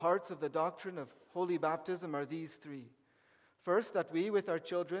Parts of the doctrine of holy baptism are these three. First, that we with our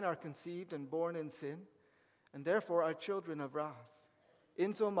children are conceived and born in sin, and therefore are children of wrath,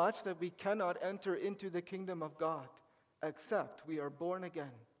 insomuch that we cannot enter into the kingdom of God, except we are born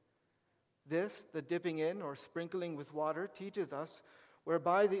again. This, the dipping in or sprinkling with water, teaches us,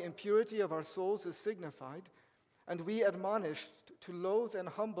 whereby the impurity of our souls is signified, and we admonished to loathe and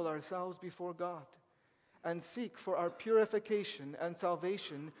humble ourselves before God, and seek for our purification and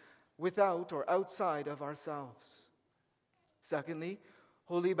salvation without or outside of ourselves. Secondly,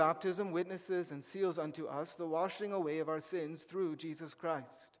 holy baptism witnesses and seals unto us the washing away of our sins through Jesus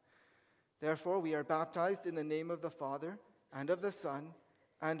Christ. Therefore, we are baptized in the name of the Father, and of the Son,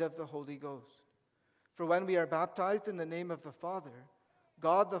 and of the Holy Ghost. For when we are baptized in the name of the Father,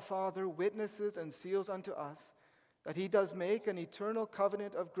 God the Father witnesses and seals unto us that he does make an eternal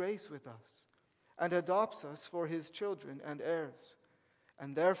covenant of grace with us, and adopts us for his children and heirs,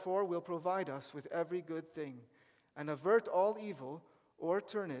 and therefore will provide us with every good thing, and avert all evil, or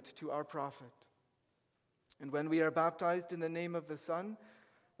turn it to our profit. And when we are baptized in the name of the Son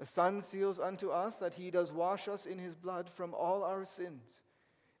seals unto us that he does wash us in his blood from all our sins,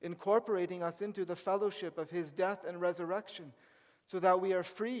 incorporating us into the fellowship of his death and resurrection, so that we are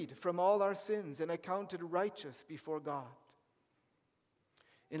freed from all our sins and accounted righteous before God.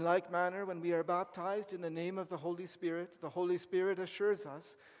 In like manner, when we are baptized in the name of the Holy Spirit assures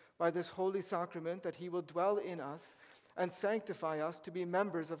us by this holy sacrament that he will dwell in us and sanctify us to be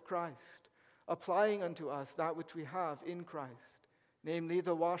members of Christ, applying unto us that which we have in Christ, namely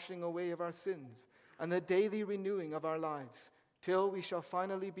the washing away of our sins and the daily renewing of our lives, till we shall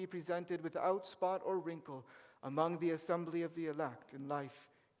finally be presented without spot or wrinkle among the assembly of the elect in life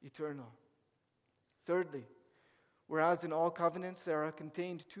eternal. Thirdly, whereas in all covenants there are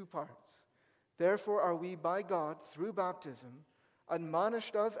contained two parts, therefore are we by God, through baptism,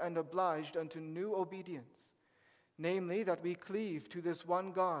 admonished of and obliged unto new obedience, namely that we cleave to this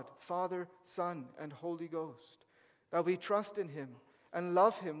one God, Father, Son, and Holy Ghost, that we trust in him and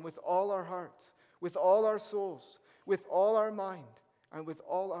love him with all our hearts, with all our souls, with all our mind, and with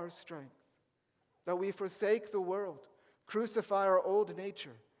all our strength, that we forsake the world, crucify our old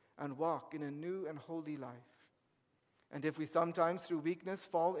nature, and walk in a new and holy life. And if we sometimes through weakness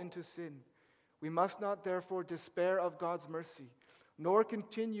fall into sin, we must not therefore despair of God's mercy, nor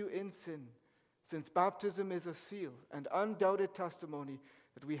continue in sin, since baptism is a seal and undoubted testimony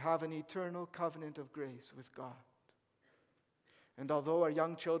that we have an eternal covenant of grace with God. And although our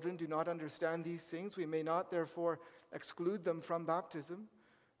young children do not understand these things, we may not therefore exclude them from baptism,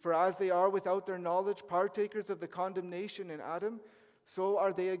 for as they are without their knowledge partakers of the condemnation in Adam, so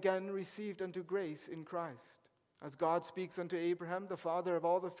are they again received unto grace in Christ. As God speaks unto Abraham, the father of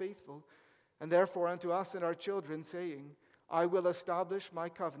all the faithful, and therefore unto us and our children, saying, I will establish my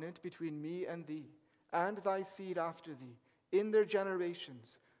covenant between me and thee, and thy seed after thee, in their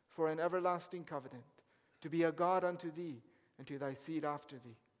generations, for an everlasting covenant, to be a God unto thee, and to thy seed after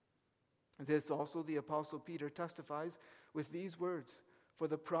thee. This also the Apostle Peter testifies with these words, for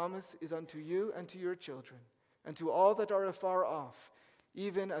the promise is unto you and to your children, and to all that are afar off,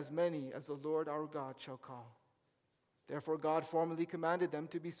 even as many as the Lord our God shall call. Therefore God formerly commanded them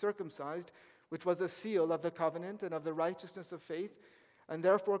to be circumcised, which was a seal of the covenant and of the righteousness of faith, and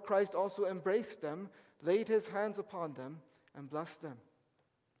therefore Christ also embraced them, laid his hands upon them, and blessed them.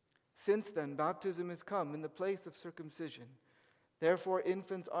 Since then baptism is come in the place of circumcision. Therefore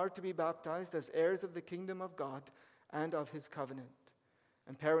infants are to be baptized as heirs of the kingdom of God and of his covenant.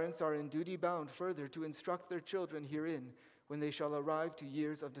 And parents are in duty bound further to instruct their children herein when they shall arrive to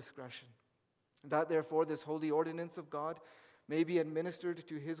years of discretion. That therefore this holy ordinance of God may be administered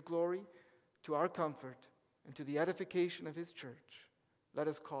to his glory, to our comfort, and to the edification of his church, let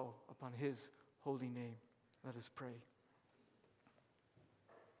us call upon his holy name. Let us pray.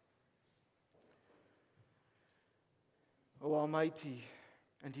 O Almighty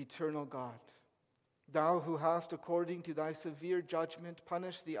and eternal God, thou who hast, according to thy severe judgment,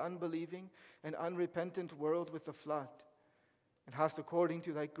 punished the unbelieving and unrepentant world with the flood, and hast, according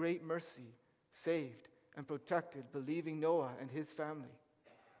to thy great mercy, saved and protected believing Noah and his family.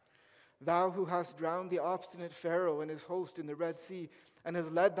 Thou who hast drowned the obstinate Pharaoh and his host in the Red Sea, and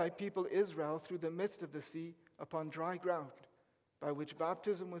hast led thy people Israel through the midst of the sea upon dry ground, by which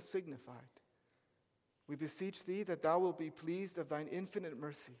baptism was signified. We beseech thee that thou wilt be pleased of thine infinite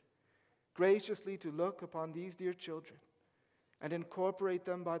mercy, graciously to look upon these dear children, and incorporate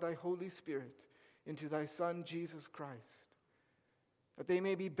them by thy Holy Spirit into thy Son Jesus Christ, that they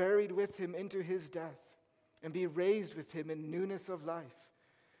may be buried with him into his death, and be raised with him in newness of life,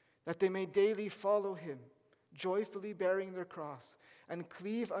 that they may daily follow him, joyfully bearing their cross, and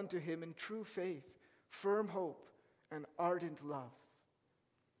cleave unto him in true faith, firm hope, and ardent love,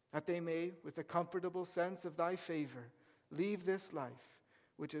 that they may, with a comfortable sense of thy favor, leave this life,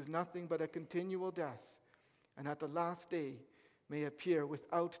 which is nothing but a continual death, and at the last day may appear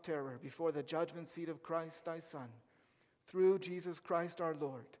without terror before the judgment seat of Christ thy Son, through Jesus Christ our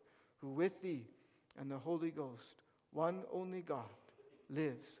Lord, who with thee and the Holy Ghost, one only God,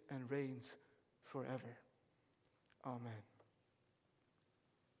 lives and reigns forever. Amen.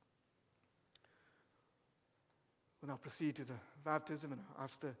 We'll now proceed to the baptism and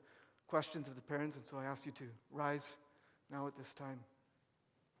ask the questions of the parents, and so I ask you to rise now at this time.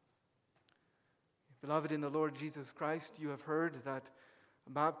 Beloved in the Lord Jesus Christ, you have heard that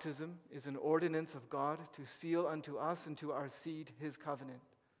baptism is an ordinance of God to seal unto us and to our seed his covenant.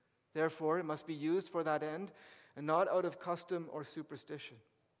 Therefore, it must be used for that end and not out of custom or superstition.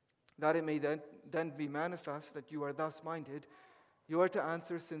 That it may then be manifest that you are thus minded, you are to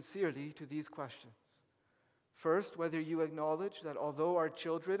answer sincerely to these questions. First, whether you acknowledge that although our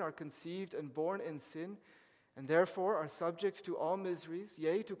children are conceived and born in sin, and therefore are subject to all miseries,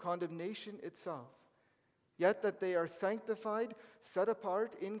 yea, to condemnation itself, yet that they are sanctified, set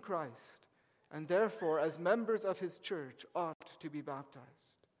apart in Christ, and therefore as members of his church ought to be baptized.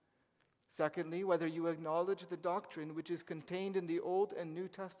 Secondly, whether you acknowledge the doctrine which is contained in the Old and New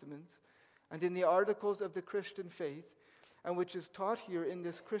Testaments and in the articles of the Christian faith, and which is taught here in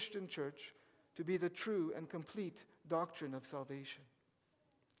this Christian church to be the true and complete doctrine of salvation.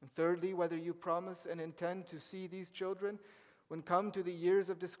 And thirdly, whether you promise and intend to see these children, when come to the years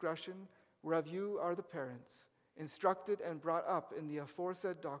of discretion, whereof you are the parents, instructed and brought up in the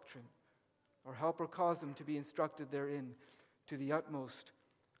aforesaid doctrine, or help or cause them to be instructed therein to the utmost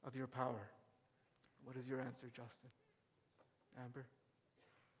of your power. What is your answer, Justin? Amber?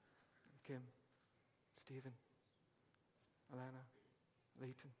 Kim? Stephen? Alana?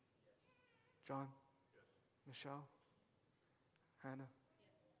 Leighton? John? Michelle? Hannah?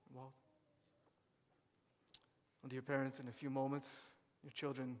 Walt? Well, dear parents, in a few moments, your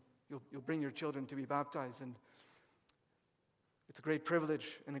children, you'll bring your children to be baptized, and it's a great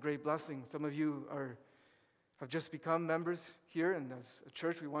privilege and a great blessing. Some of you have just become members here, and as a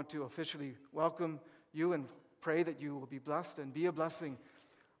church, we want to officially welcome you and pray that you will be blessed and be a blessing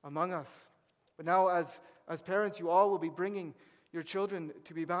among us. But now, as parents, you all will be bringing your children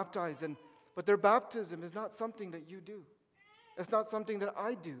to be baptized, but their baptism is not something that you do. It's not something that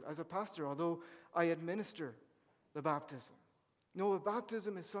I do as a pastor, although I administer the baptism. No, a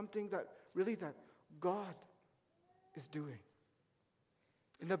baptism is something that God is doing.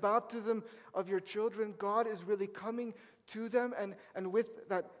 In the baptism of your children, God is really coming to them, and with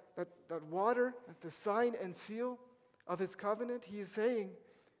that water, the sign and seal of his covenant, he is saying,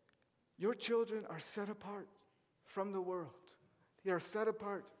 your children are set apart from the world. They are set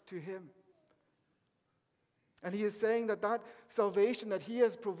apart to him. And he is saying that salvation that he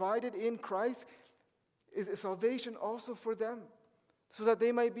has provided in Christ is a salvation also for them, so that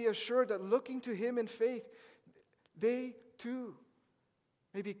they might be assured that looking to him in faith, they too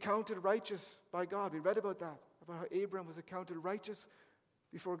may be counted righteous by God. We read about that, about how Abram was accounted righteous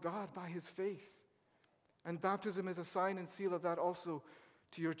before God by his faith. And baptism is a sign and seal of that also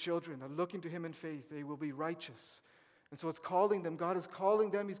to your children, that looking to him in faith, they will be righteous. And so it's calling them. God is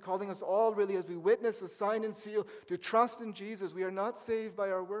calling them. He's calling us all, really, as we witness the sign and seal, to trust in Jesus. We are not saved by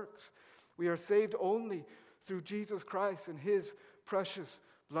our works. We are saved only through Jesus Christ and his precious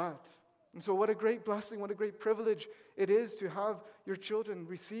blood. And so what a great blessing, what a great privilege it is to have your children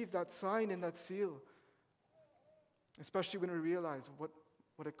receive that sign and that seal, especially when we realize what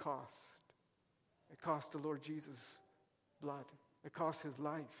it cost. It cost the Lord Jesus' blood. It cost his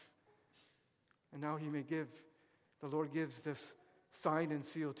life. And now the Lord gives this sign and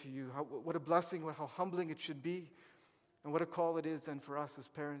seal to you. What a blessing, how humbling it should be, and what a call it is then for us as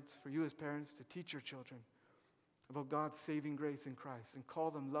parents, for you as parents, to teach your children about God's saving grace in Christ and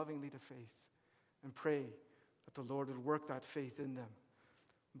call them lovingly to faith and pray that the Lord would work that faith in them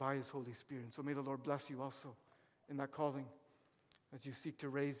by his Holy Spirit. And so may the Lord bless you also in that calling as you seek to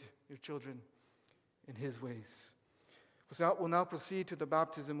raise your children in his ways. We'll now proceed to the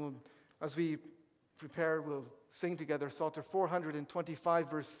baptism. As we prepare, we'll sing together Psalter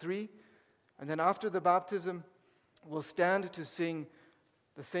 425, verse 3. And then after the baptism, we'll stand to sing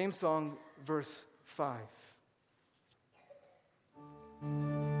the same song, verse 5.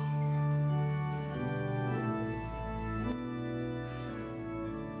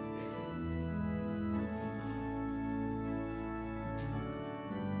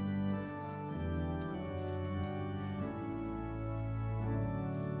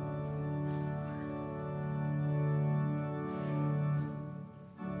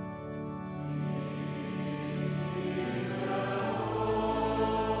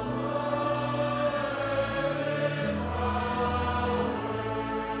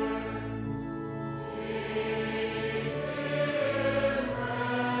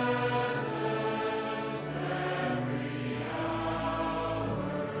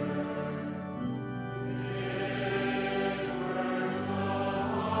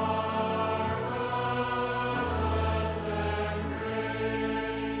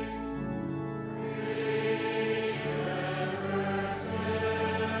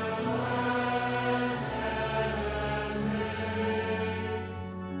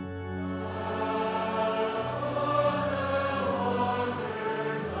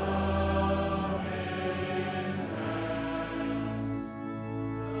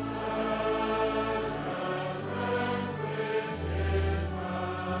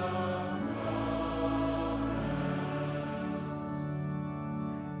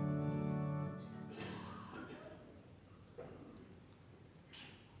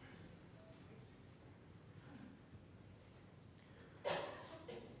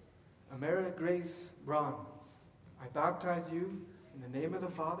 Mary Grace Braun, I baptize you in the name of the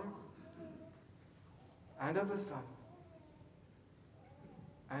Father, and of the Son,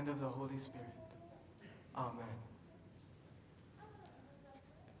 and of the Holy Spirit. Amen.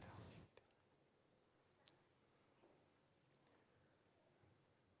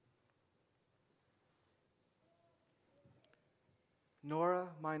 Nora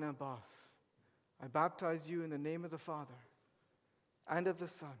Mina Boss, I baptize you in the name of the Father, and of the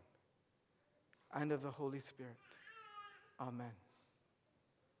Son, and of the Holy Spirit. Amen.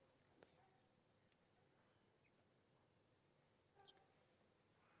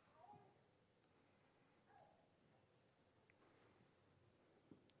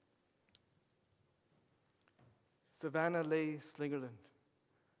 Savannah Leigh Slingerland,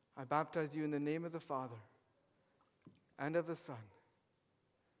 I baptize you in the name of the Father, and of the Son,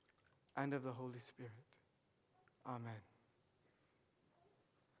 and of the Holy Spirit. Amen.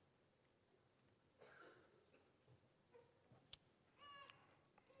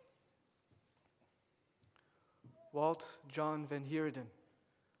 Walt John Van Heerden,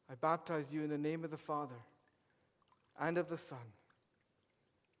 I baptize you in the name of the Father, and of the Son,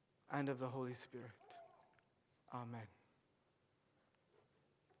 and of the Holy Spirit. Amen.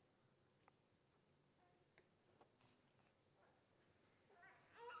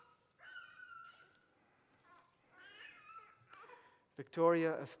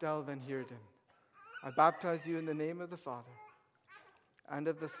 Victoria Estelle Van Heerden, I baptize you in the name of the Father, and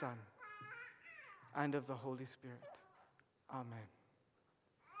of the Son, and of the Holy Spirit. Amen.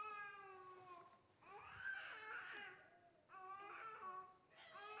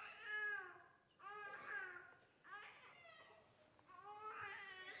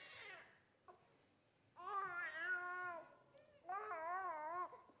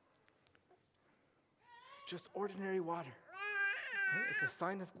 It's just ordinary water. Right? It's a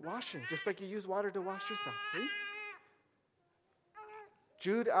sign of washing, just like you use water to wash yourself. Right?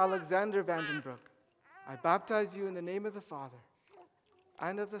 Jude Alexander Vandenbroek, I baptize you in the name of the Father,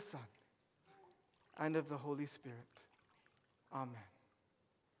 and of the Son, and of the Holy Spirit. Amen.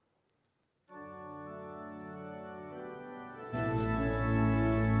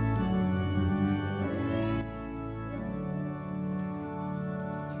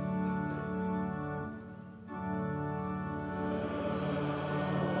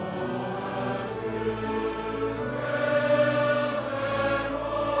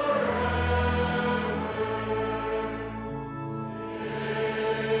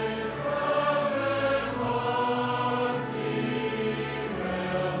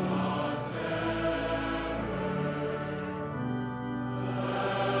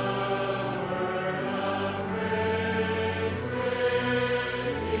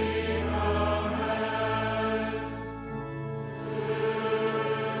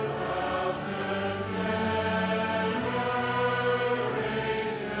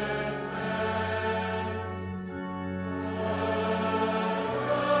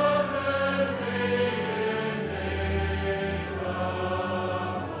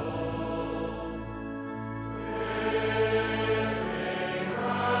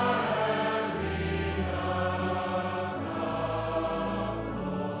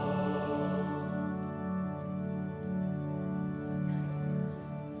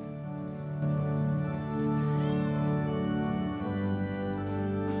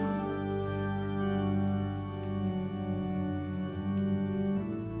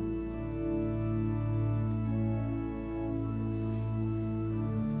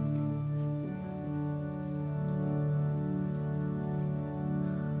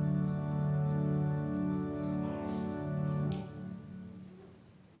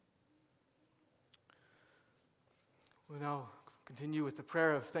 We'll now continue with the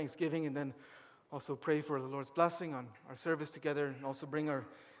prayer of thanksgiving and then also pray for the Lord's blessing on our service together and also bring our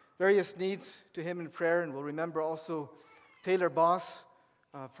various needs to Him in prayer. And we'll remember also Taylor Boss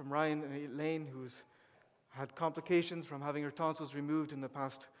from Ryan and Elaine, who's had complications from having her tonsils removed in the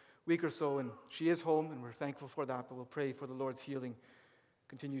past week or so. And she is home, and we're thankful for that, but we'll pray for the Lord's healing,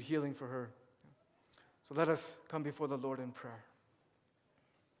 continued healing for her. So let us come before the Lord in prayer.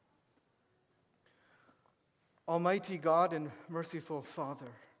 Almighty God and merciful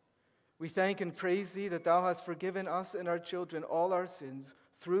Father, we thank and praise Thee that Thou hast forgiven us and our children all our sins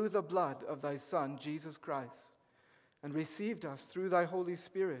through the blood of Thy Son, Jesus Christ, and received us through Thy Holy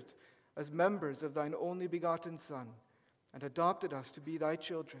Spirit as members of Thine only begotten Son, and adopted us to be Thy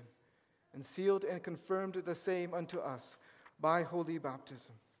children, and sealed and confirmed the same unto us by holy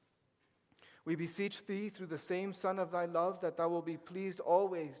baptism. We beseech Thee through the same Son of Thy love that Thou will be pleased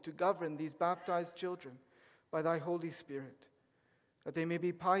always to govern these baptized children by Thy Holy Spirit, that they may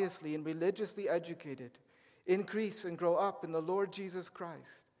be piously and religiously educated, increase and grow up in the Lord Jesus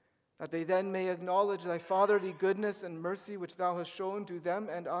Christ, that they then may acknowledge thy fatherly goodness and mercy which thou hast shown to them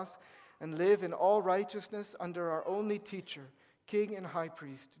and us, and live in all righteousness under our only teacher, King and High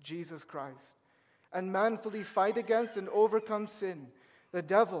Priest, Jesus Christ, and manfully fight against and overcome sin, the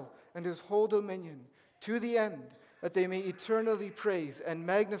devil and his whole dominion, to the end that they may eternally praise and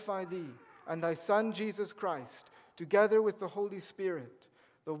magnify thee and thy Son, Jesus Christ, together with the Holy Spirit,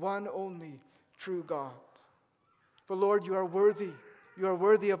 the one only true God. For Lord, you are worthy. You are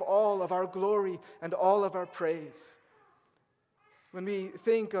worthy of all of our glory and all of our praise. When we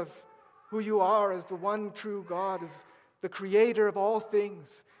think of who you are as the one true God, as the creator of all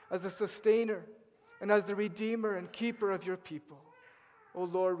things, as the sustainer, and as the redeemer and keeper of your people, oh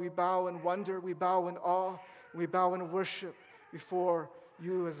Lord, we bow in wonder, we bow in awe, we bow in worship before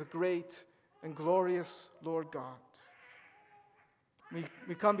you as a great and glorious Lord God.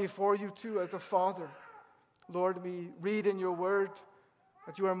 We come before you too as a Father. Lord, we read in your word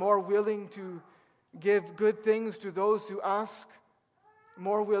that you are more willing to give good things to those who ask,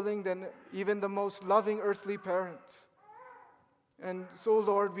 more willing than even the most loving earthly parent. And so,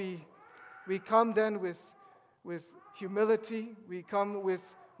 Lord, we come then with humility, we come with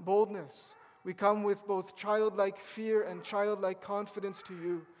boldness, we come with both childlike fear and childlike confidence to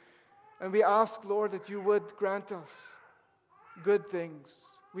you. And we ask, Lord, that you would grant us good things.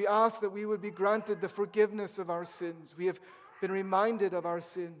 We ask that we would be granted the forgiveness of our sins. We have been reminded of our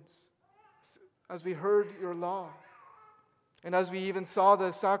sins as we heard your law. And as we even saw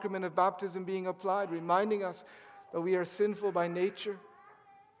the sacrament of baptism being applied, reminding us that we are sinful by nature.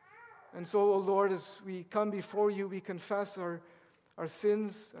 And so, O Lord, as we come before you, we confess our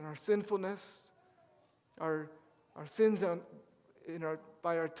sins and our sinfulness, our sins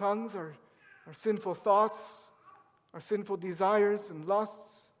by our tongues, our sinful thoughts, our sinful desires and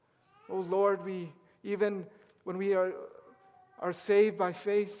lusts. O Lord, even when we are saved by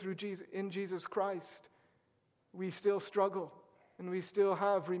faith in Jesus Christ, we still struggle and we still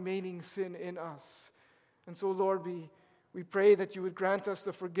have remaining sin in us. And so, Lord, we pray that you would grant us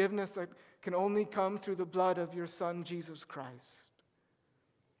the forgiveness that can only come through the blood of your Son, Jesus Christ.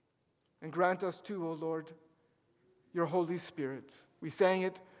 And grant us too, O Lord, your Holy Spirit. We sang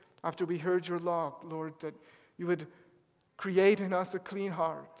it after we heard your law, Lord, that you would create in us a clean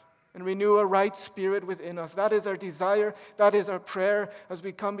heart and renew a right spirit within us. That is our desire. That is our prayer as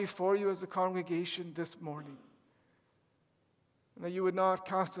we come before you as a congregation this morning. And that you would not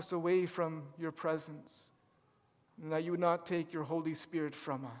cast us away from your presence. And that you would not take your Holy Spirit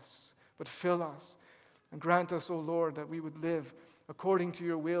from us, but fill us. And grant us, O Lord, that we would live according to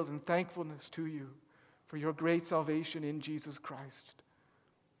your will in thankfulness to you for your great salvation in Jesus Christ.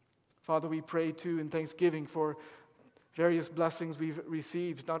 Father, we pray too in thanksgiving for various blessings we've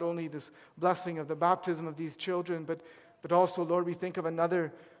received, not only this blessing of the baptism of these children, but also, Lord, we think of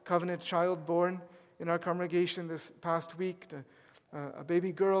another covenant child born in our congregation this past week, a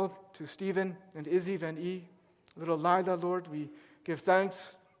baby girl to Stephen and Izzy Van E. Little Lila, Lord, we give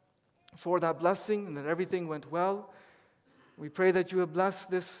thanks for that blessing and that everything went well. We pray that you would bless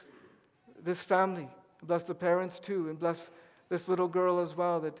this family, bless the parents too, and bless this little girl as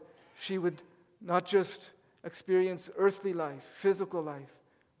well, that she would not just experience earthly life, physical life,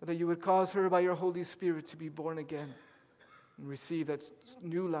 but that you would cause her by your Holy Spirit to be born again and receive that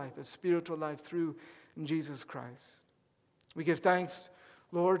new life, a spiritual life through Jesus Christ. We give thanks,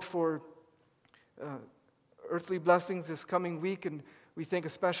 Lord, for earthly blessings this coming week, and we think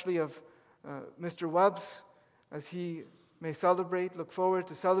especially of Mr. Webbs as he may look forward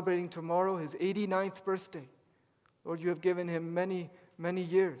to celebrating tomorrow his 89th birthday. Lord, you have given him many, many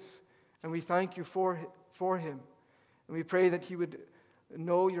years, and we thank you for him. And we pray that he would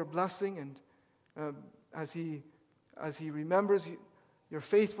know your blessing, and as he remembers your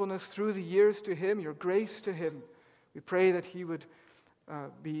faithfulness through the years to him, your grace to him, we pray that he would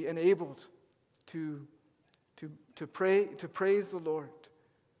be enabled to praise the Lord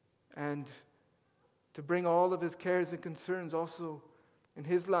and to bring all of his cares and concerns also in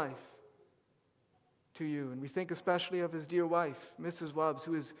his life to you. And we think especially of his dear wife, Mrs. Webbs,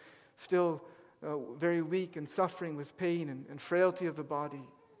 who is still very weak and suffering with pain and frailty of the body.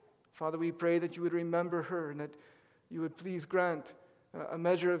 Father, we pray that you would remember her and that you would please grant a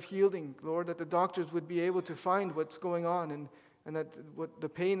measure of healing, Lord, that the doctors would be able to find what's going on and that what the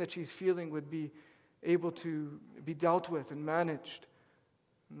pain that she's feeling would be able to be dealt with and managed.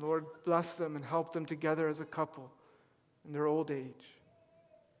 And Lord, bless them and help them together as a couple in their old age.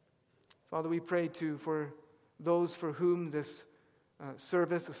 Father, we pray too for those for whom this a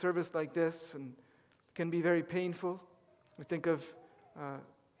service like this, and can be very painful. We think of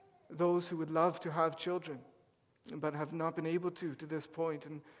those who would love to have children but have not been able to this point.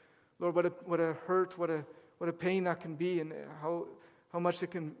 And Lord, what a hurt, what a pain that can be, and how much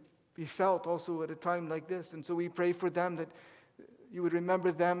it can be felt also at a time like this. And so we pray for them, that you would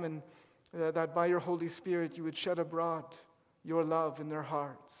remember them, and that by your Holy Spirit you would shed abroad your love in their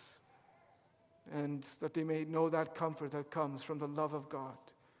hearts, and that they may know that comfort that comes from the love of God,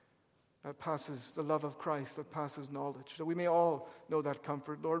 that passes, the love of Christ that passes knowledge. That we may all know that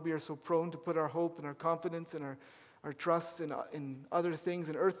comfort. Lord, we are so prone to put our hope and our confidence and our trust in other things,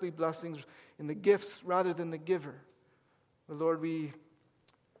 and earthly blessings, in the gifts rather than the giver. But Lord, we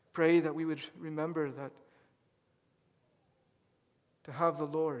pray that we would remember that to have the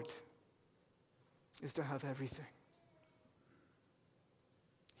Lord is to have everything.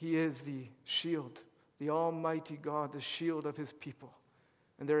 He is the shield, the Almighty God, the shield of his people,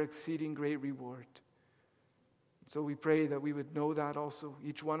 and their exceeding great reward. So we pray that we would know that also,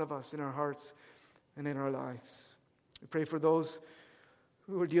 each one of us, in our hearts and in our lives. We pray for those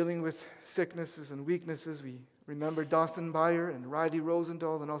who are dealing with sicknesses and weaknesses. We remember Dawson Byer and Riley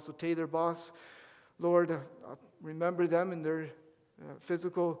Rosendahl and also Taylor Boss. Lord, remember them in their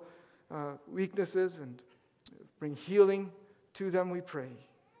physical weaknesses, and bring healing to them, we pray,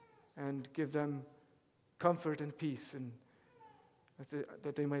 and give them comfort and peace, and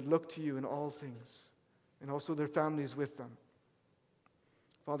that they might look to you in all things, and also their families with them.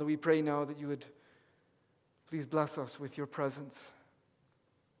 Father, we pray now that you would please bless us with your presence.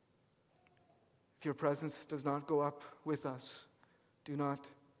 If your presence does not go up with us, do not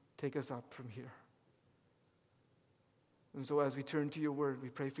take us up from here. And so as we turn to your word, we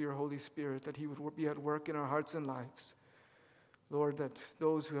pray for your Holy Spirit, that he would be at work in our hearts and lives. Lord, that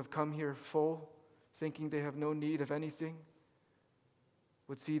those who have come here full, thinking they have no need of anything,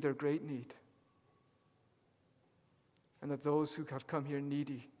 would see their great need. And that those who have come here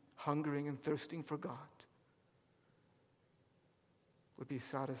needy, hungering and thirsting for God, would be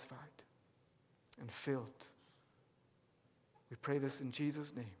satisfied and filled. We pray this in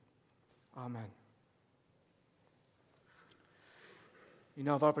Jesus' name. Amen. You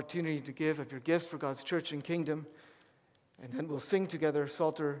now have opportunity to give of your gifts for God's church and kingdom, and then we'll sing together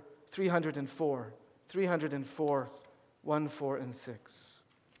Psalter 304, 1, 4, and 6.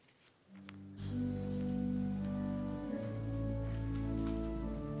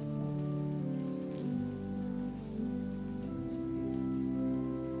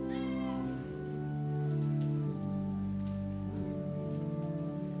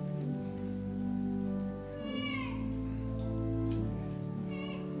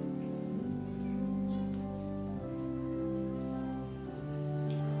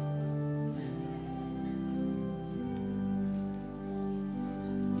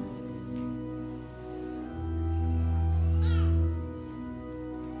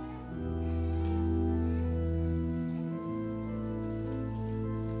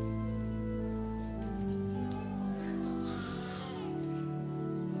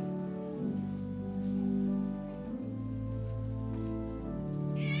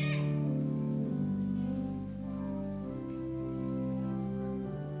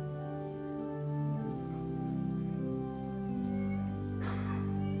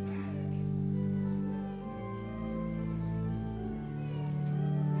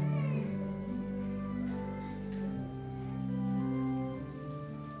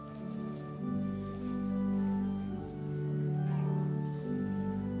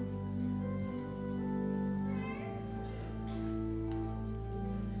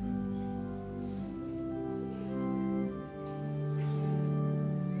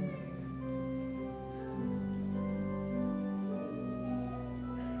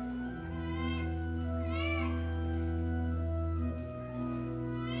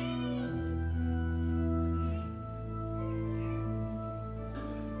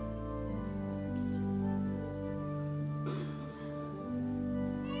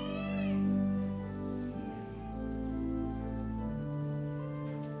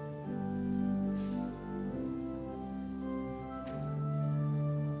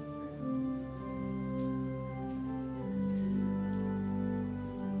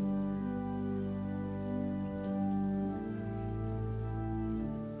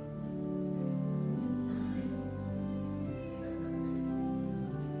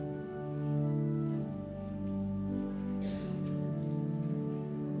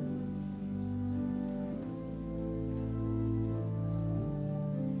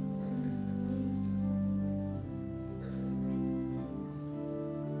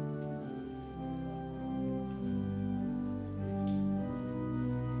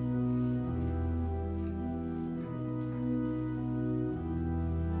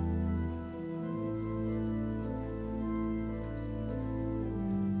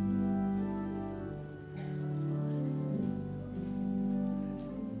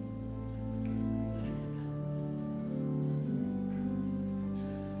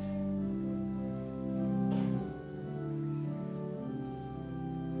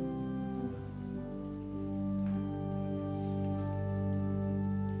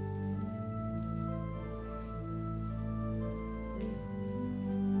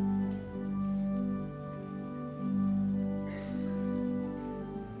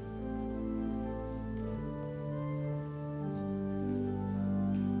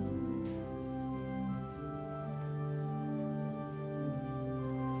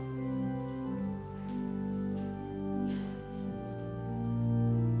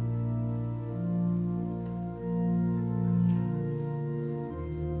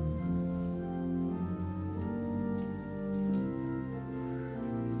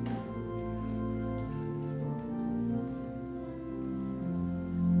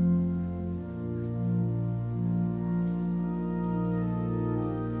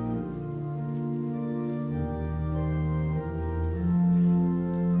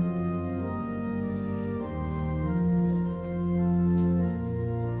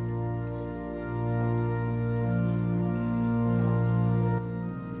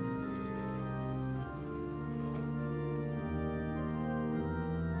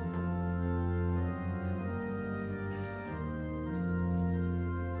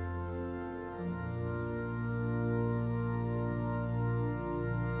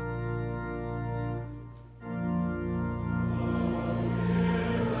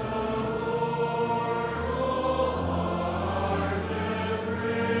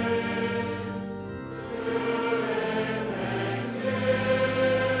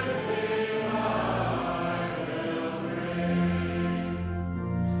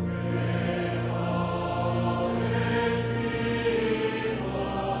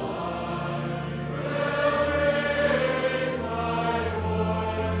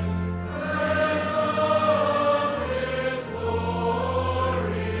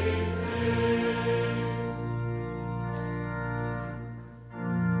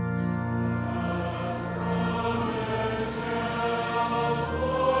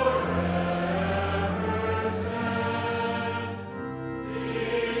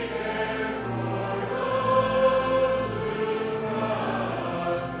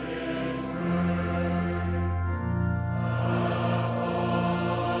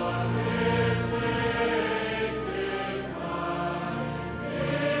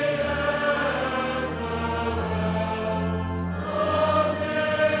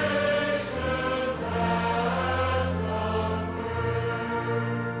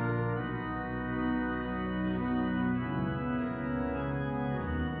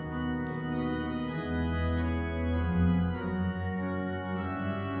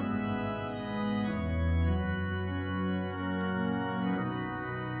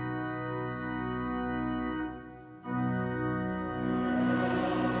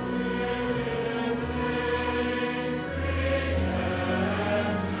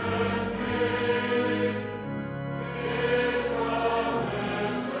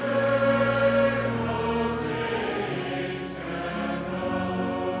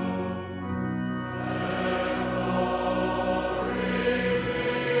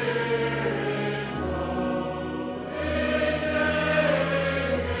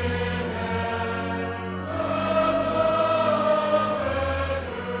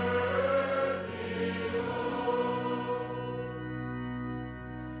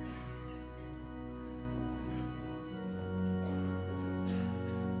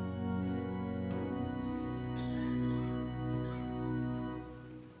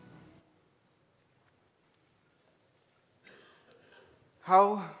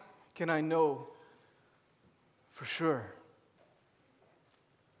 How can I know for sure?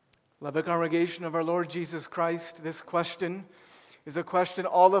 Beloved congregation of our Lord Jesus Christ, this question is a question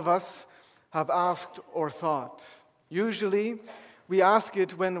all of us have asked or thought. Usually, we ask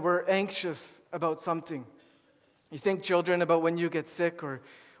it when we're anxious about something. You think, children, about when you get sick or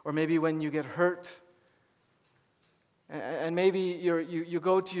maybe when you get hurt. And maybe you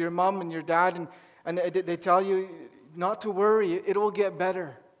go to your mom and your dad and they tell you not to worry, it will get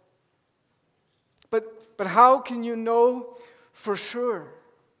better. But how can you know for sure?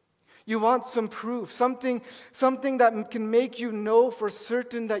 You want some proof, something that can make you know for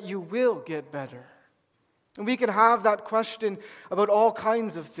certain that you will get better. And we can have that question about all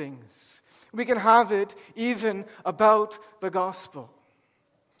kinds of things. We can have it even about the gospel,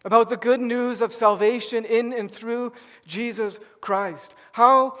 about the good news of salvation in and through Jesus Christ.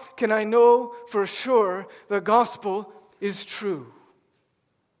 How can I know for sure the gospel is true?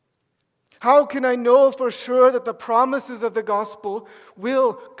 How can I know for sure that the promises of the gospel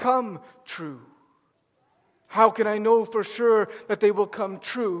will come true? How can I know for sure that they will come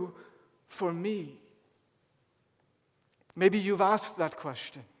true for me? Maybe you've asked that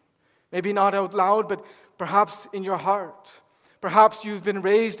question. Maybe not out loud, but perhaps in your heart. Perhaps you've been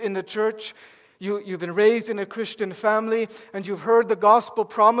raised in the church, you've been raised in a Christian family, and you've heard the gospel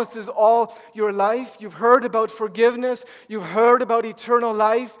promises all your life. You've heard about forgiveness, you've heard about eternal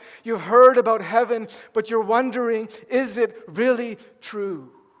life, you've heard about heaven, but you're wondering, is it really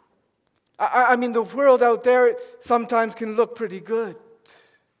true? I mean, the world out there sometimes can look pretty good.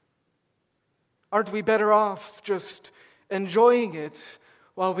 Aren't we better off just enjoying it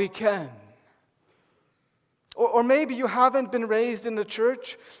while we can? Or maybe you haven't been raised in the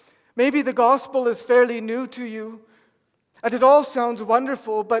church. Maybe the gospel is fairly new to you. And it all sounds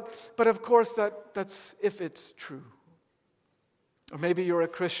wonderful, but of course that's if it's true. Or maybe you're a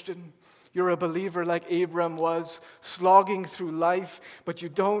Christian. You're a believer like Abram was, slogging through life, but you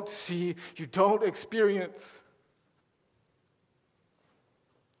don't see, you don't experience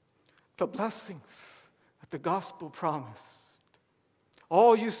the blessings that the gospel promised.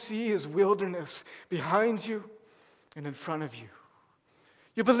 All you see is wilderness behind you and in front of you.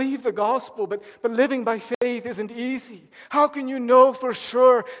 You believe the gospel, but living by faith isn't easy. How can you know for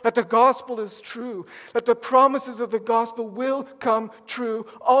sure that the gospel is true, that the promises of the gospel will come true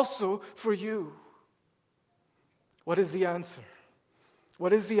also for you? What is the answer?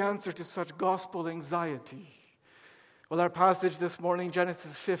 What is the answer to such gospel anxiety? Well, our passage this morning,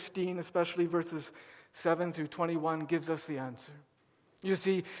 Genesis 15, especially verses 7 through 21, gives us the answer. You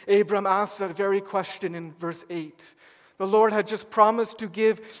see, Abram asks that very question in verse 8. The Lord had just promised to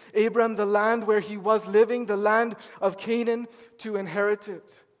give Abram the land where he was living, the land of Canaan, to inherit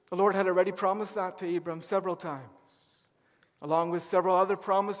it. The Lord had already promised that to Abram several times, along with several other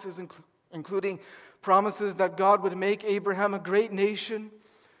promises, including promises that God would make Abraham a great nation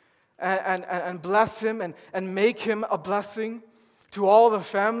and bless him and make him a blessing to all the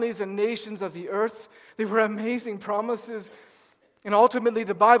families and nations of the earth. They were amazing promises. And ultimately,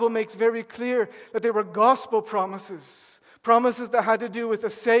 the Bible makes very clear that they were gospel promises. Promises that had to do with a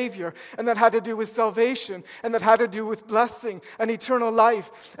Savior, and that had to do with salvation, and that had to do with blessing and eternal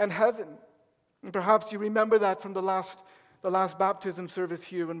life and heaven. And perhaps you remember that from the last baptism service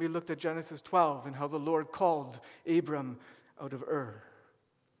here when we looked at Genesis 12 and how the Lord called Abram out of Ur.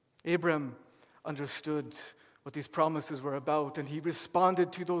 Abram understood what these promises were about, and he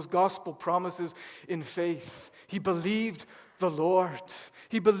responded to those gospel promises in faith. He believed the Lord.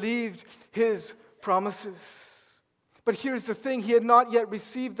 He believed his promises. But here's the thing, he had not yet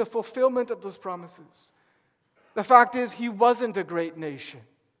received the fulfillment of those promises. The fact is, he wasn't a great nation.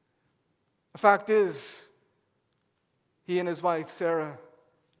 The fact is, he and his wife, Sarah,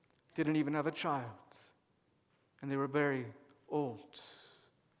 didn't even have a child. And they were very old.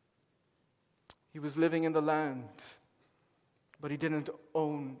 He was living in the land, but he didn't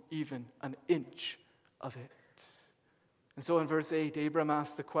own even an inch of it. And so in verse 8, Abram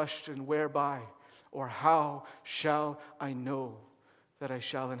asked the question, whereby or how shall I know that I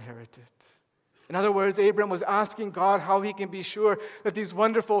shall inherit it? In other words, Abram was asking God how he can be sure that these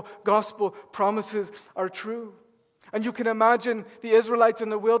wonderful gospel promises are true. And you can imagine the Israelites in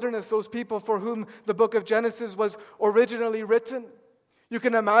the wilderness, those people for whom the book of Genesis was originally written. You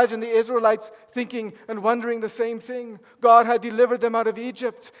can imagine the Israelites thinking and wondering the same thing. God had delivered them out of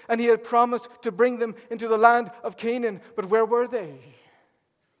Egypt, and he had promised to bring them into the land of Canaan. But where were they?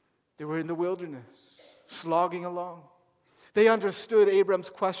 They were in the wilderness, slogging along. They understood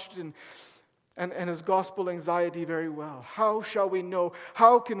Abram's question. and his gospel anxiety very well. How shall we know?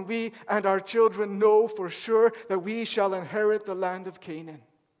 How can we and our children know for sure that we shall inherit the land of Canaan?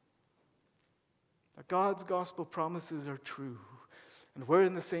 That God's gospel promises are true. And we're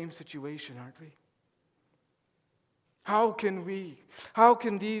in the same situation, aren't we? How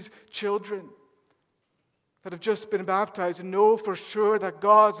can these children that have just been baptized know for sure that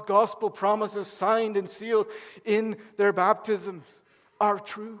God's gospel promises signed and sealed in their baptisms are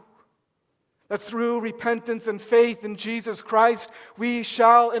true? That through repentance and faith in Jesus Christ, we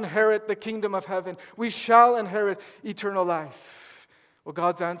shall inherit the kingdom of heaven. We shall inherit eternal life. Well,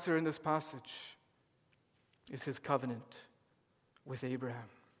 God's answer in this passage is his covenant with Abraham.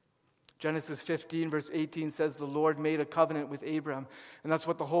 Genesis 15, verse 18 says, the Lord made a covenant with Abram. And that's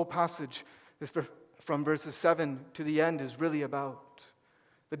what the whole passage is from verses 7 to the end is really about.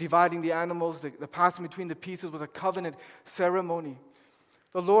 The dividing the animals, the passing between the pieces was a covenant ceremony.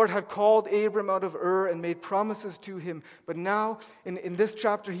 The Lord had called Abram out of Ur and made promises to him. But now, in this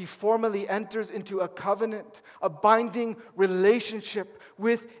chapter, he formally enters into a covenant, a binding relationship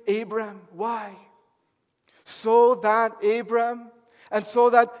with Abram. Why? So that Abram, and so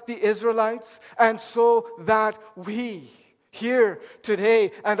that the Israelites, and so that we here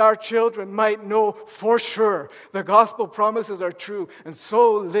today and our children might know for sure the gospel promises are true, and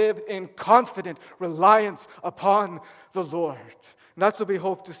so live in confident reliance upon the Lord. And that's what we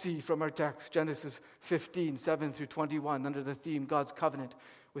hope to see from our text, Genesis 15, 7 through 21, under the theme, God's covenant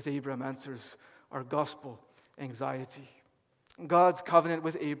with Abram answers our gospel anxiety. God's covenant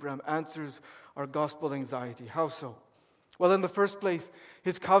with Abram answers our gospel anxiety. How so? Well, in the first place,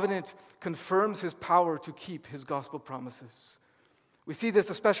 his covenant confirms his power to keep his gospel promises. We see this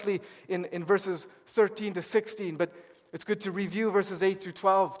especially in verses 13 to 16, but it's good to review verses 8 through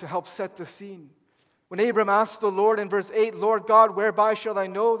 12 to help set the scene. When Abram asked the Lord in verse 8, Lord God, whereby shall I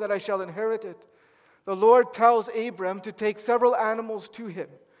know that I shall inherit it? The Lord tells Abram to take several animals to him,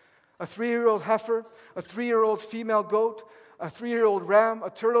 a 3-year-old heifer, a 3-year-old female goat, a 3-year-old ram, a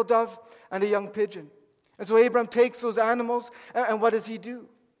turtle dove, and a young pigeon. And so Abram takes those animals, and what does he do?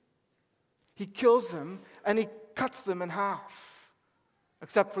 He kills them, and he cuts them in half,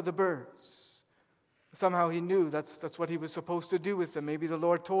 except for the birds. Somehow he knew that's what he was supposed to do with them. Maybe the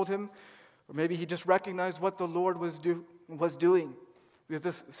Lord told him, or maybe he just recognized what the Lord was doing. Because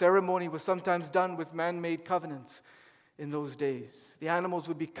this ceremony was sometimes done with man-made covenants in those days. The animals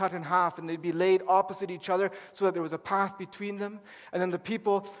would be cut in half and they'd be laid opposite each other so that there was a path between them. And then the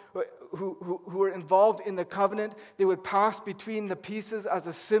people who were involved in the covenant, they would pass between the pieces as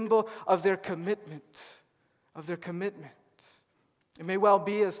a symbol of their commitment. It may well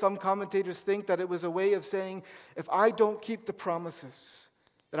be, as some commentators think, that it was a way of saying, if I don't keep the promises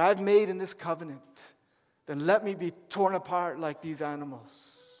that I've made in this covenant, then let me be torn apart like these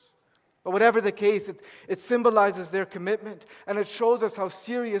animals. But whatever the case, it symbolizes their commitment, and it shows us how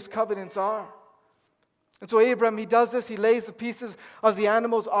serious covenants are. And so Abram, he does this, he lays the pieces of the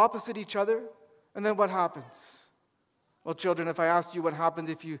animals opposite each other, and then what happens? Well, children, if I asked you what happens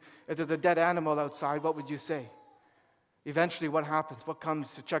if there's a dead animal outside, what would you say? Eventually, what happens? What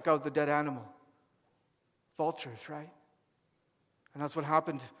comes to check out the dead animal? Vultures, right? And that's what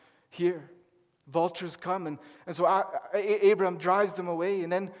happened here. Vultures come, and so Abram drives them away.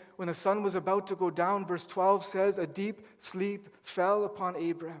 And then when the sun was about to go down, verse 12 says, a deep sleep fell upon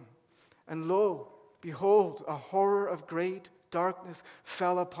Abram. And lo, behold, a horror of great darkness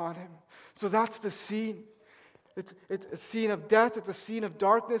fell upon him. So that's the scene. It's a scene of death. It's a scene of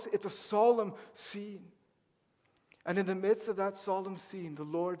darkness. It's a solemn scene. And in the midst of that solemn scene, the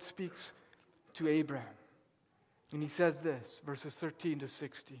Lord speaks to Abram. And he says this, verses 13 to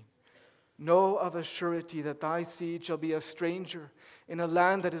 16. Know of a surety that thy seed shall be a stranger in a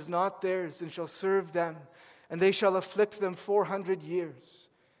land that is not theirs, and shall serve them, and they shall afflict them 400 years.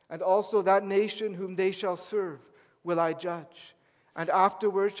 And also that nation whom they shall serve will I judge. And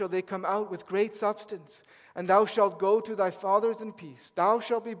afterward shall they come out with great substance, and thou shalt go to thy fathers in peace. Thou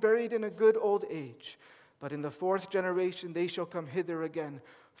shalt be buried in a good old age. But in the 4th generation they shall come hither again,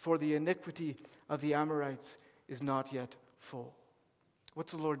 for the iniquity of the Amorites is not yet full.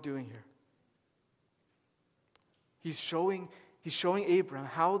 What's the Lord doing here? He's showing Abram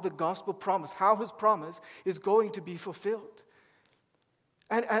how the gospel promise, how his promise is going to be fulfilled.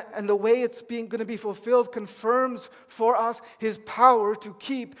 And the way it's going to be fulfilled confirms for us his power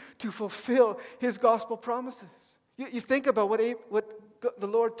to fulfill his gospel promises. You think about what the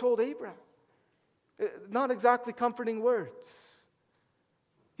Lord told Abram. Not exactly comforting words.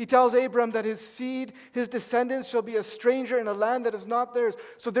 He tells Abram that his seed, his descendants, shall be a stranger in a land that is not theirs.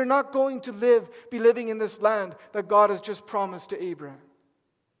 So they're not going to be living in this land that God has just promised to Abram.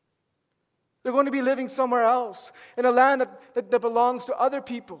 They're going to be living somewhere else, in a land that belongs to other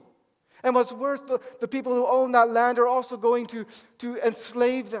people. And what's worse, the people who own that land are also going to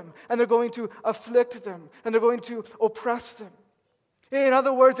enslave them, and they're going to afflict them, and they're going to oppress them. In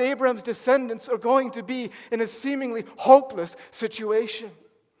other words, Abram's descendants are going to be in a seemingly hopeless situation.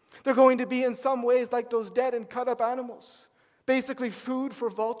 They're going to be in some ways like those dead and cut up animals, basically food for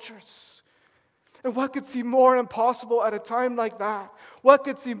vultures. And what could seem more impossible at a time like that? What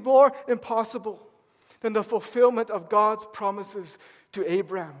could seem more impossible than the fulfillment of God's promises to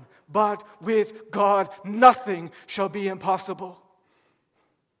Abram? But with God, nothing shall be impossible.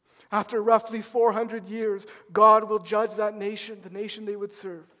 After roughly 400 years, God will judge that nation, the nation they would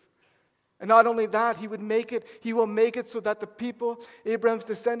serve. And not only that, he will make it so that the people, Abram's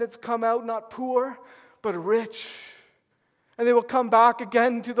descendants, come out not poor, but rich. And they will come back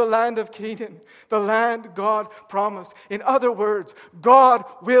again to the land of Canaan, the land God promised. In other words, God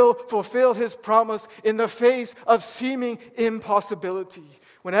will fulfill his promise in the face of seeming impossibility,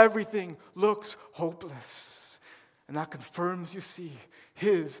 when everything looks hopeless. And that confirms, you see,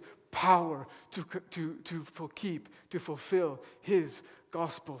 his power to fulfill his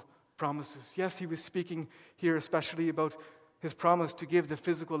gospel promises. Yes, he was speaking here especially about his promise to give the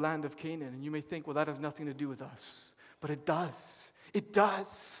physical land of Canaan. And you may think, well, that has nothing to do with us. But it does. It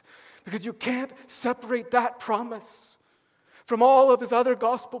does. Because you can't separate that promise from all of his other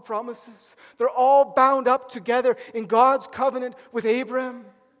gospel promises. They're all bound up together in God's covenant with Abram.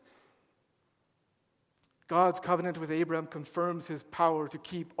 God's covenant with Abram confirms his power to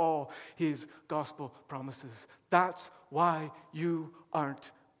keep all his gospel promises. That's why you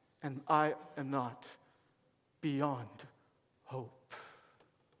aren't, and I am not, beyond hope.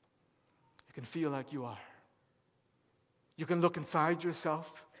 You can feel like you are. You can look inside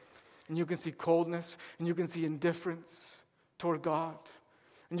yourself, and you can see coldness, and you can see indifference toward God.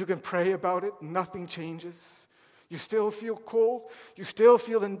 And you can pray about it, nothing changes. You still feel cold, you still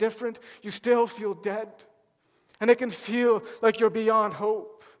feel indifferent, you still feel dead. And it can feel like you're beyond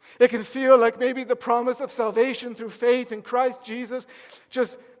hope. It can feel like maybe the promise of salvation through faith in Christ Jesus,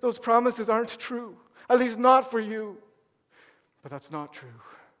 just those promises aren't true. At least not for you. But that's not true.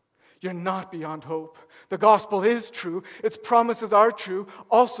 You're not beyond hope. The gospel is true. Its promises are true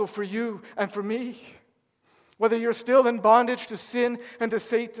also for you and for me. Whether you're still in bondage to sin and to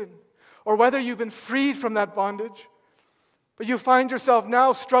Satan, or whether you've been freed from that bondage, but you find yourself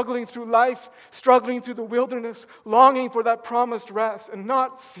now struggling through life, struggling through the wilderness, longing for that promised rest and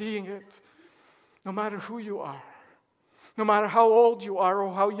not seeing it. No matter who you are, no matter how old you are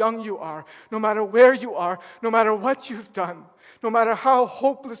or how young you are, no matter where you are, no matter what you've done, no matter how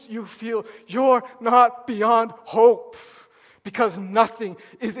hopeless you feel, you're not beyond hope, because nothing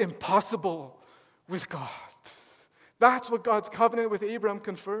is impossible with God. That's what God's covenant with Abram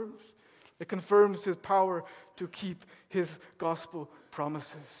confirms. It confirms his power to keep his gospel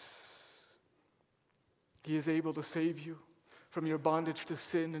promises. He is able to save you from your bondage to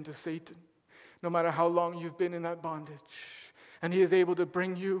sin and to Satan, no matter how long you've been in that bondage. And he is able to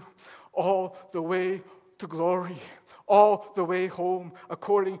bring you all the way to glory, all the way home,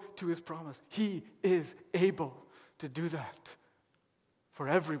 according to his promise. He is able to do that for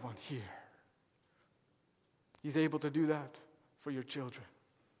everyone here. He's able to do that for your children.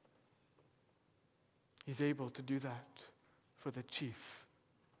 He's able to do that for the chief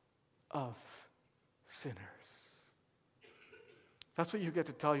of sinners. That's what you get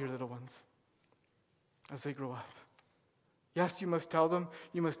to tell your little ones as they grow up. Yes, you must tell them,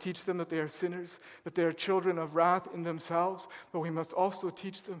 you must teach them that they are sinners, that they are children of wrath in themselves, but we must also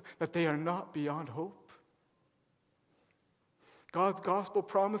teach them that they are not beyond hope. God's gospel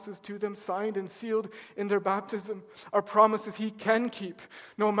promises to them, signed and sealed in their baptism, are promises he can keep,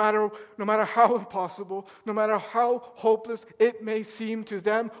 no matter how impossible, no matter how hopeless it may seem to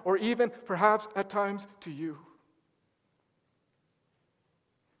them, or even perhaps at times to you.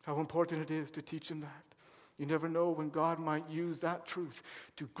 How important it is to teach them that. You never know when God might use that truth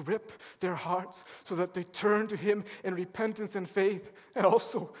to grip their hearts so that they turn to him in repentance and faith, and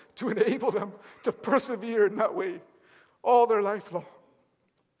also to enable them to persevere in that way all their life long.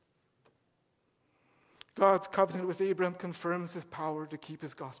 God's covenant with Abram confirms his power to keep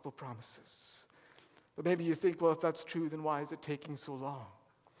his gospel promises. But maybe you think, well, if that's true, then why is it taking so long?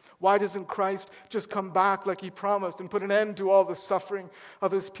 Why doesn't Christ just come back like he promised and put an end to all the suffering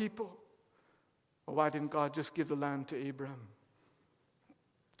of his people? Well, why didn't God just give the land to Abram?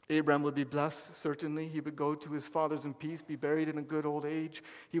 Abram would be blessed, certainly. He would go to his fathers in peace, be buried in a good old age.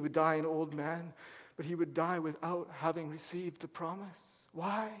 He would die an old man. But he would die without having received the promise.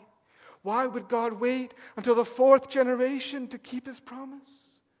 Why? Why would God wait until the fourth generation to keep his promise?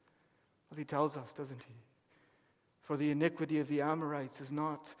 Well, he tells us, doesn't he? For the iniquity of the Amorites is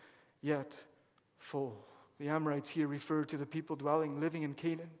not yet full. The Amorites here refer to the people living in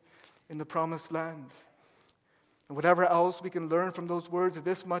Canaan, in the promised land. And whatever else we can learn from those words,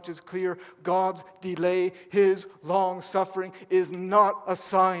 this much is clear: God's delay, his long suffering, is not a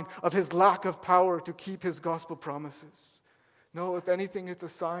sign of his lack of power to keep his gospel promises. No, if anything, it's a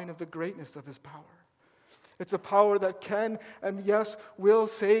sign of the greatness of his power. It's a power that can and, yes, will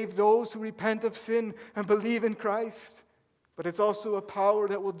save those who repent of sin and believe in Christ. But it's also a power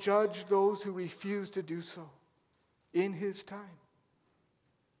that will judge those who refuse to do so in his time.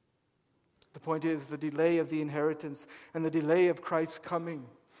 The point is, the delay of the inheritance and the delay of Christ's coming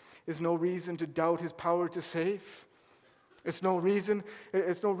is no reason to doubt his power to save. It's no reason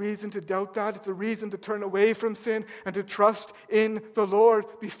to doubt that. It's a reason to turn away from sin and to trust in the Lord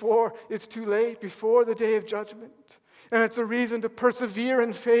before it's too late, before the day of judgment. And it's a reason to persevere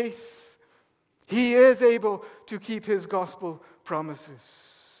in faith. He is able to keep his gospel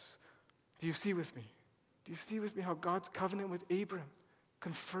promises. Do you see with me? Do you see with me how God's covenant with Abram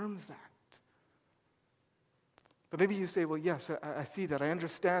confirms that? But maybe you say, well, yes, I see that. I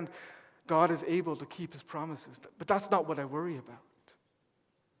understand God is able to keep his promises. But that's not what I worry about.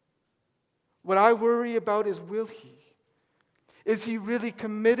 What I worry about is, will he? Is he really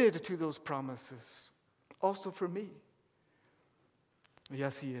committed to those promises? Also for me.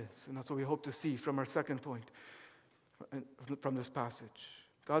 Yes, he is. And that's what we hope to see from our second point from this passage.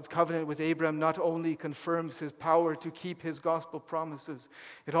 God's covenant with Abram not only confirms his power to keep his gospel promises,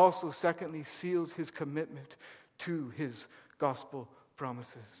 it also, secondly, seals his commitment to his gospel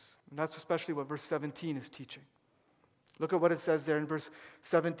promises. And that's especially what verse 17 is teaching. Look at what it says there in verse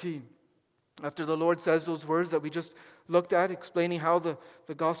 17. After the Lord says those words that we just looked at, explaining how the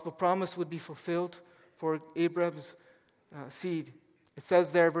gospel promise would be fulfilled for Abram's seed, it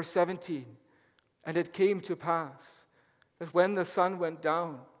says there, verse 17, "And it came to pass that when the sun went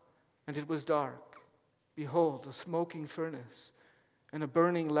down and it was dark, behold, a smoking furnace and a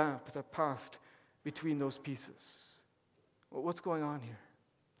burning lamp that passed between those pieces." Well, what's going on here?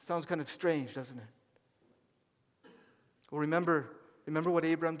 Sounds kind of strange, doesn't it? Well, remember what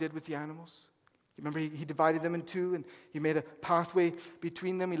Abram did with the animals? Remember he divided them in two and he made a pathway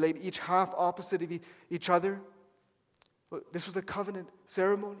between them. He laid each half opposite of each other. Well, this was a covenant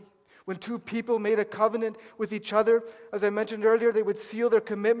ceremony. When two people made a covenant with each other, as I mentioned earlier, they would seal their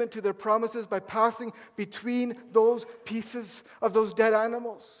commitment to their promises by passing between those pieces of those dead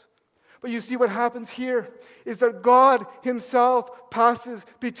animals. But you see what happens here is that God himself passes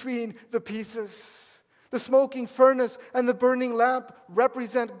between the pieces. The smoking furnace and the burning lamp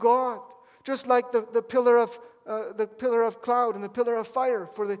represent God, just like the pillar of cloud and the pillar of fire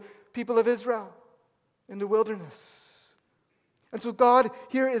for the people of Israel in the wilderness. And so God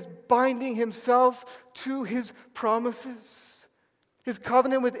here is binding himself to his promises. His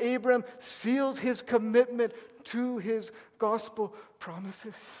covenant with Abram seals his commitment to his gospel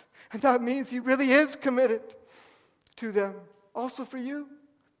promises. And that means he really is committed to them, also for you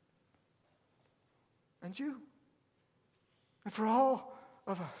and you and for all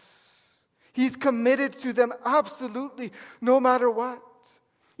of us. He's committed to them absolutely, no matter what.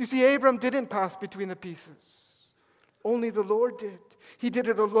 You see, Abram didn't pass between the pieces. Only the Lord did. He did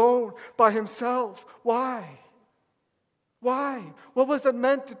it alone, by himself. Why? Why? What was that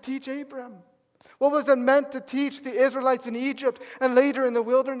meant to teach Abram? What was that meant to teach the Israelites in Egypt and later in the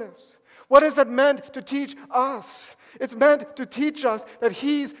wilderness? What is that meant to teach us? It's meant to teach us that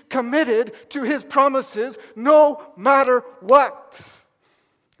he's committed to his promises no matter what.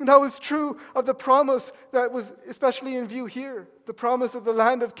 And that was true of the promise that was especially in view here, the promise of the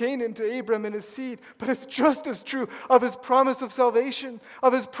land of Canaan to Abram and his seed. But it's just as true of his promise of salvation,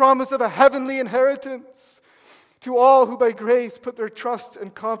 of his promise of a heavenly inheritance to all who by grace put their trust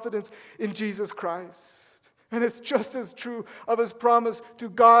and confidence in Jesus Christ. And it's just as true of his promise to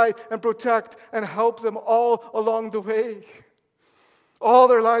guide and protect and help them all along the way. All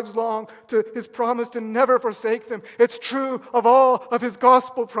their lives long, to his promise to never forsake them. It's true of all of his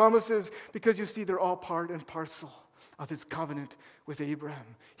gospel promises, because you see, they're all part and parcel of his covenant with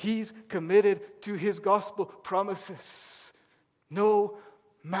Abraham. He's committed to his gospel promises no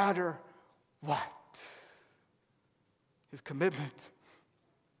matter what. His commitment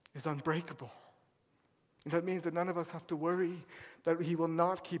is unbreakable. And that means that none of us have to worry that he will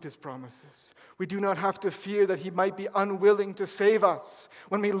not keep his promises. We do not have to fear that he might be unwilling to save us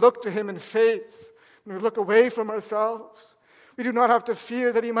when we look to him in faith, when we look away from ourselves. We do not have to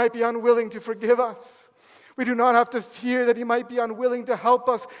fear that he might be unwilling to forgive us. We do not have to fear that he might be unwilling to help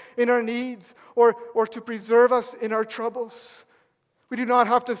us in our needs or to preserve us in our troubles. We do not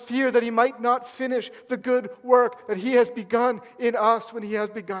have to fear that he might not finish the good work that he has begun in us when he has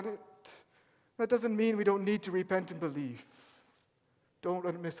begun it. That doesn't mean we don't need to repent and believe.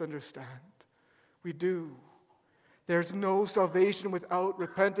 Don't misunderstand. We do. There's no salvation without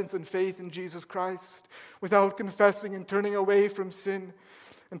repentance and faith in Jesus Christ, without confessing and turning away from sin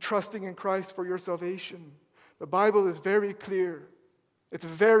and trusting in Christ for your salvation. The Bible is very clear. It's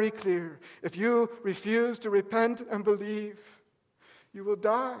very clear. If you refuse to repent and believe, you will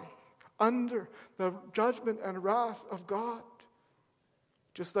die under the judgment and wrath of God,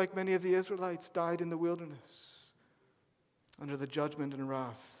 just like many of the Israelites died in the wilderness under the judgment and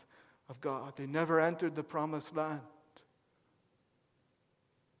wrath of God. They never entered the promised land.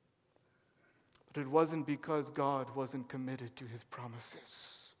 But it wasn't because God wasn't committed to his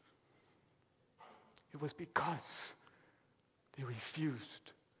promises. It was because they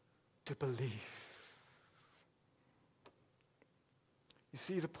refused to believe. You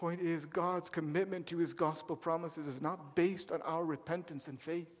see, the point is, God's commitment to his gospel promises is not based on our repentance and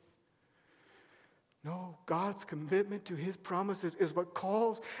faith. No, God's commitment to his promises is what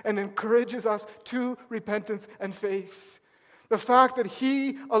calls and encourages us to repentance and faith. The fact that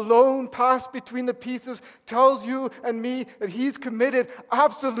he alone passed between the pieces tells you and me that he's committed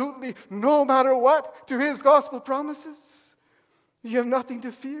absolutely, no matter what, to his gospel promises. You have nothing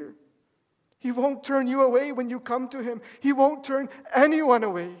to fear. He won't turn you away when you come to him. He won't turn anyone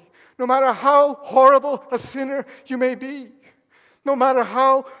away, no matter how horrible a sinner you may be. No matter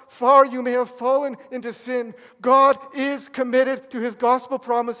how far you may have fallen into sin, God is committed to his gospel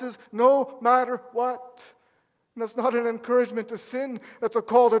promises no matter what. And that's not an encouragement to sin. That's a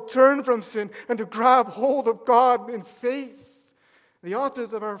call to turn from sin and to grab hold of God in faith. The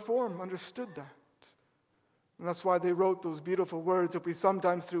authors of our form understood that. And that's why they wrote those beautiful words. If we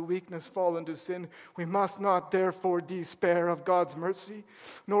sometimes through weakness fall into sin, we must not therefore despair of God's mercy,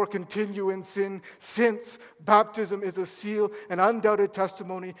 nor continue in sin, since baptism is a seal and undoubted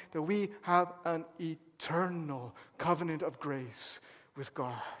testimony that we have an eternal covenant of grace with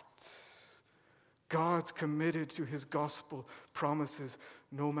God. God's committed to his gospel promises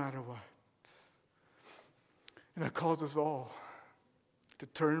no matter what. And that calls us all to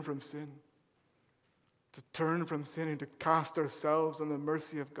turn from sin. To turn from sin and to cast ourselves on the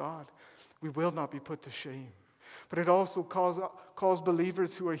mercy of God. We will not be put to shame. But it also calls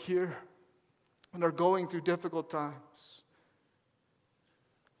believers who are here and are going through difficult times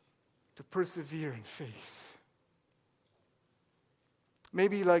to persevere in faith.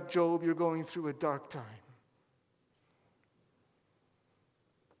 Maybe like Job, you're going through a dark time.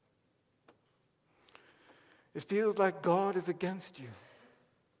 It feels like God is against you.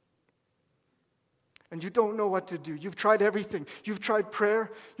 And you don't know what to do. You've tried everything. You've tried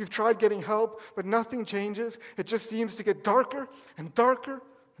prayer. You've tried getting help, but nothing changes. It just seems to get darker and darker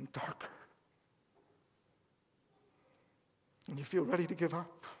and darker. And you feel ready to give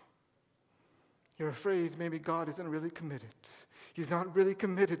up. You're afraid maybe God isn't really committed. He's not really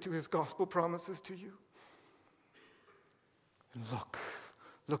committed to his gospel promises to you. And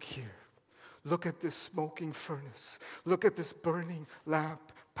look here. Look at this smoking furnace. Look at this burning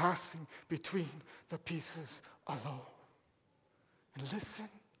lamp passing between the pieces alone. And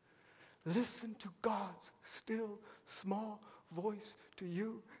listen to God's still small voice to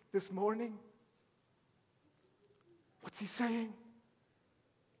you this morning. What's he saying?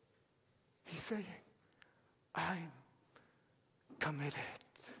 He's saying, I'm committed.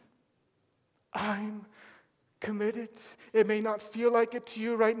 I'm committed. It may not feel like it to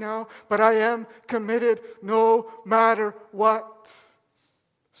you right now, but I am committed no matter what.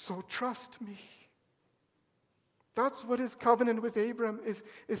 So trust me. That's what his covenant with Abram is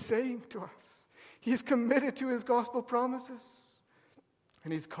saying to us. He's committed to his gospel promises.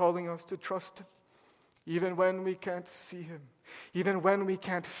 And he's calling us to trust him. Even when we can't see him. Even when we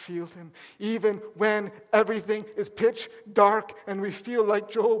can't feel him. Even when everything is pitch dark and we feel like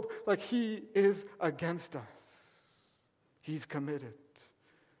Job, like he is against us. He's committed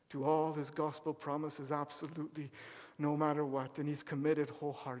to all his gospel promises, absolutely, no matter what. And he's committed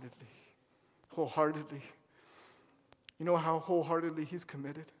wholeheartedly. Wholeheartedly. You know how wholeheartedly he's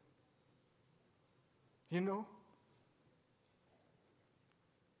committed? You know?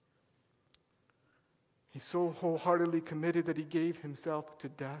 He's so wholeheartedly committed that he gave himself to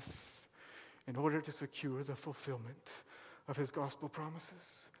death in order to secure the fulfillment of his gospel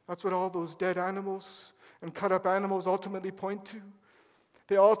promises. That's what all those dead animals and cut up animals ultimately point to.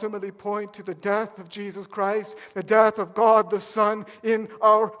 They ultimately point to the death of Jesus Christ, the death of God the Son in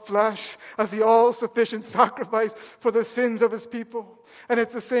our flesh as the all-sufficient sacrifice for the sins of his people. And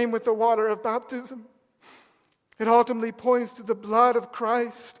it's the same with the water of baptism. It ultimately points to the blood of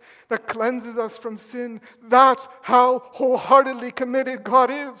Christ that cleanses us from sin. That's how wholeheartedly committed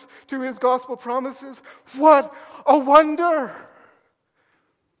God is to his gospel promises. What a wonder!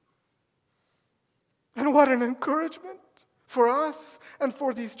 And what an encouragement for us and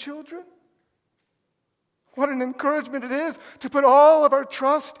for these children. What an encouragement it is to put all of our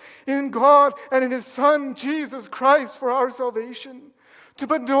trust in God and in his Son, Jesus Christ, for our salvation. To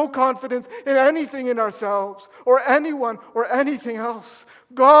put no confidence in anything in ourselves or anyone or anything else.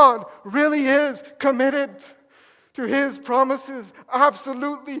 God really is committed to his promises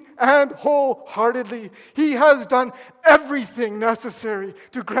absolutely and wholeheartedly. He has done everything necessary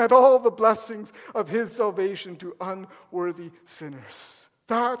to grant all the blessings of his salvation to unworthy sinners.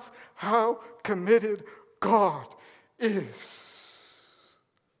 That's how committed God is.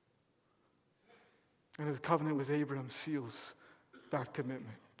 And his covenant with Abram seals that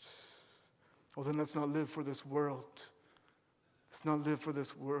commitment. Well, then let's not live for this world. Let's not live for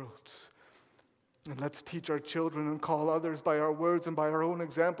this world. And let's teach our children and call others by our words and by our own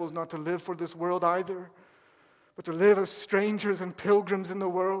examples not to live for this world either, but to live as strangers and pilgrims in the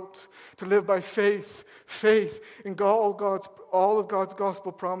world, to live by faith in all of God's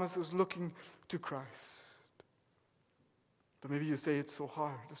gospel promises, looking to Christ. But maybe you say it's so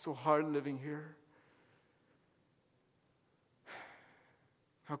hard living here.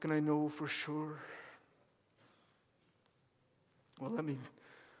 How can I know for sure? Well, let me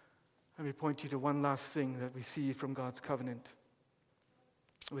point you to one last thing that we see from God's covenant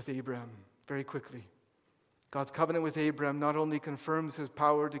with Abram very quickly. God's covenant with Abram not only confirms his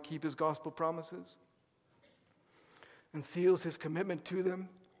power to keep his gospel promises and seals his commitment to them,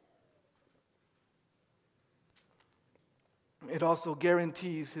 it also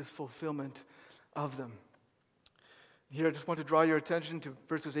guarantees his fulfillment of them. Here, I just want to draw your attention to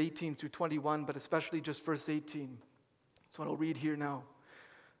verses 18 through 21, but especially just verse 18. So I'll read here now.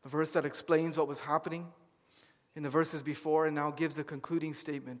 The verse that explains what was happening in the verses before and now gives a concluding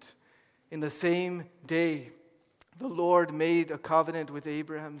statement. In the same day, the Lord made a covenant with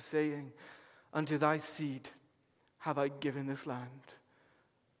Abraham, saying, "Unto thy seed have I given this land,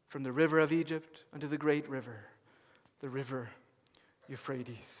 from the river of Egypt unto the great river, the river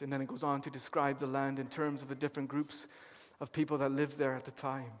Euphrates." And then it goes on to describe the land in terms of the different groups of people that lived there at the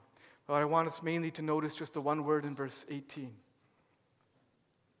time. But I want us mainly to notice just the one word in verse 18.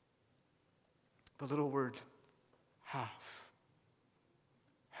 The little word, have.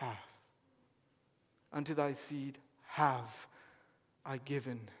 Have. Unto thy seed have I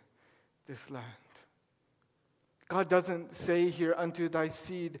given this land. God doesn't say here, unto thy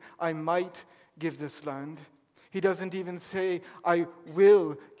seed I might give this land. He doesn't even say, I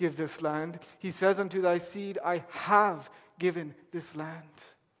will give this land. He says, unto thy seed I have given this land.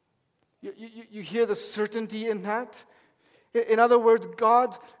 You hear the certainty in that? In other words,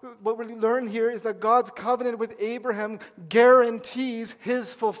 what we learn here is that God's covenant with Abraham guarantees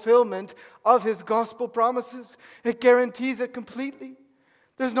his fulfillment of his gospel promises. It guarantees it completely.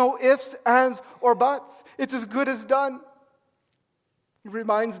 There's no ifs, ands, or buts. It's as good as done. It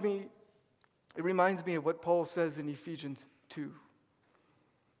reminds me of what Paul says in Ephesians 2.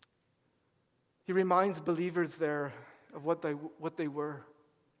 He reminds believers there of what they were,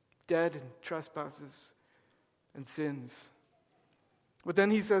 dead in trespasses and sins. But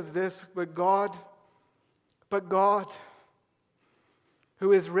then he says this, but God,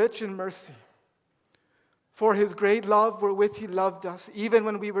 who is rich in mercy, for his great love wherewith he loved us, even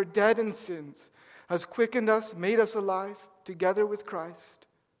when we were dead in sins, has quickened us, made us alive together with Christ.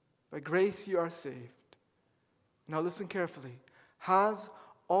 By grace you are saved. Now listen carefully. Has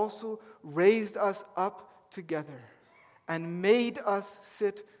also raised us up together and made us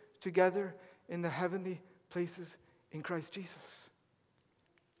sit together in the heavenly places in Christ Jesus.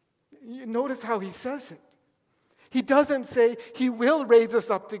 You notice how he says it. He doesn't say he will raise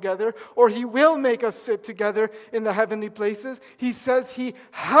us up together or he will make us sit together in the heavenly places. He says he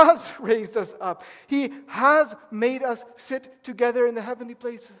has raised us up. He has made us sit together in the heavenly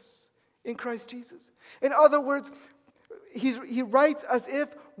places in Christ Jesus. In other words, he writes as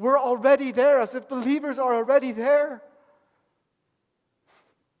if we're already there, as if believers are already there.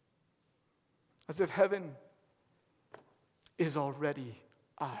 As if heaven is already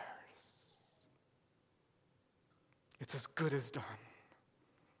ours. It's as good as done.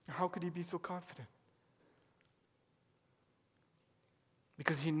 How could he be so confident?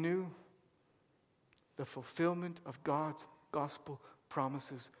 Because he knew the fulfillment of God's gospel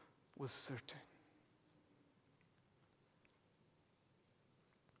promises was certain.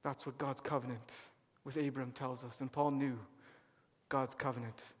 That's what God's covenant with Abram tells us. And Paul knew God's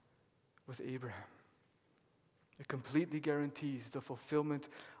covenant with Abraham. It completely guarantees the fulfillment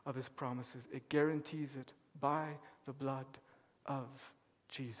of his promises. It guarantees it by the blood of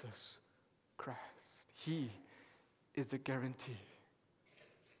Jesus Christ. He is the guarantee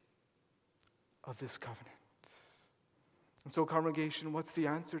of this covenant. And so, congregation, what's the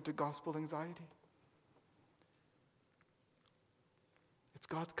answer to gospel anxiety? It's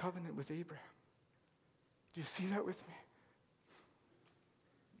God's covenant with Abraham. Do you see that with me?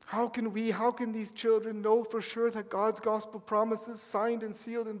 How can these children know for sure that God's gospel promises, signed and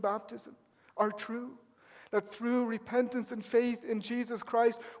sealed in baptism, are true? That through repentance and faith in Jesus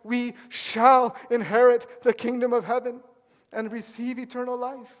Christ, we shall inherit the kingdom of heaven and receive eternal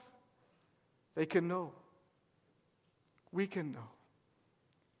life. They can know. We can know.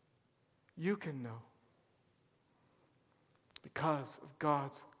 You can know. Because of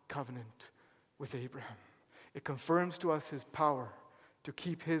God's covenant with Abraham. It confirms to us his power to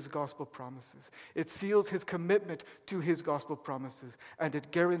keep his gospel promises. It seals his commitment to his gospel promises, and it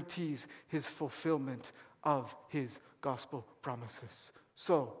guarantees his fulfillment of his gospel promises.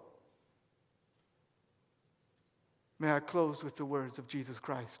 So, may I close with the words of Jesus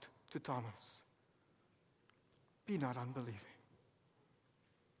Christ to Thomas. Be not unbelieving,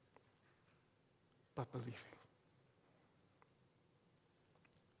 but believing.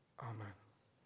 Amen.